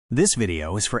This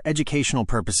video is for educational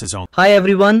purposes only. Hi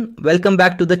everyone, welcome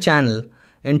back to the channel.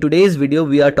 In today's video,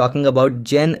 we are talking about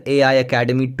Gen AI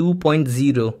Academy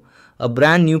 2.0, a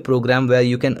brand new program where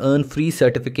you can earn free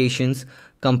certifications,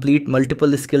 complete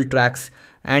multiple skill tracks,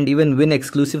 and even win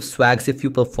exclusive swags if you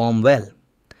perform well.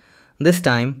 This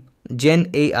time, Gen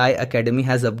AI Academy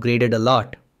has upgraded a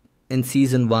lot. In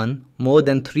Season 1, more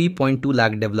than 3.2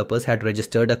 lakh developers had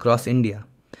registered across India.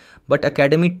 But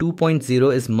Academy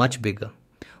 2.0 is much bigger,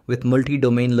 with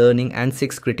multi-domain learning and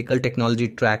 6 critical technology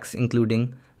tracks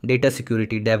including data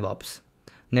security DevOps,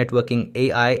 networking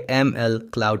AI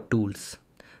ML cloud tools,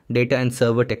 data and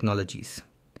server technologies.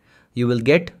 You will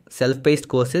get self-paced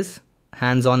courses,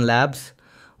 hands-on labs,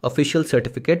 official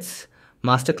certificates,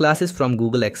 masterclasses from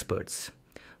Google experts,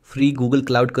 free Google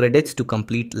Cloud credits to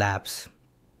complete labs.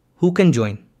 Who can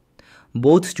join?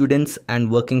 Both students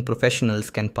and working professionals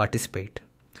can participate.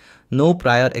 No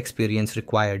prior experience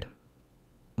required.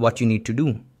 What you need to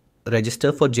do: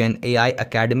 register for Gen AI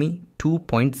Academy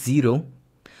 2.0,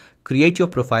 create your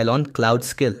profile on Cloud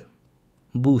Skill,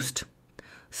 Boost,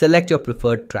 select your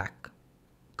preferred track,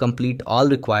 complete all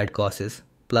required courses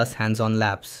plus hands-on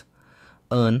labs,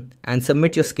 earn and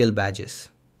submit your skill badges,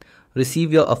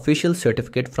 receive your official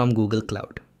certificate from Google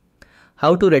Cloud.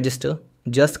 How to register?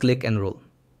 Just click Enroll.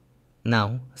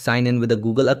 Now sign in with a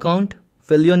Google account,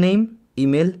 fill your name,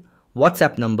 email,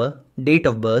 WhatsApp number, date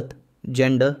of birth,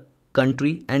 gender,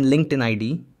 country, and LinkedIn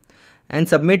ID, and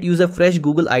submit. Use a fresh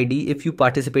Google ID if you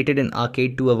participated in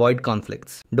Arcade to avoid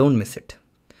conflicts. Don't miss it.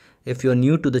 If you're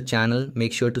new to the channel,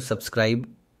 make sure to subscribe.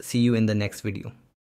 See you in the next video.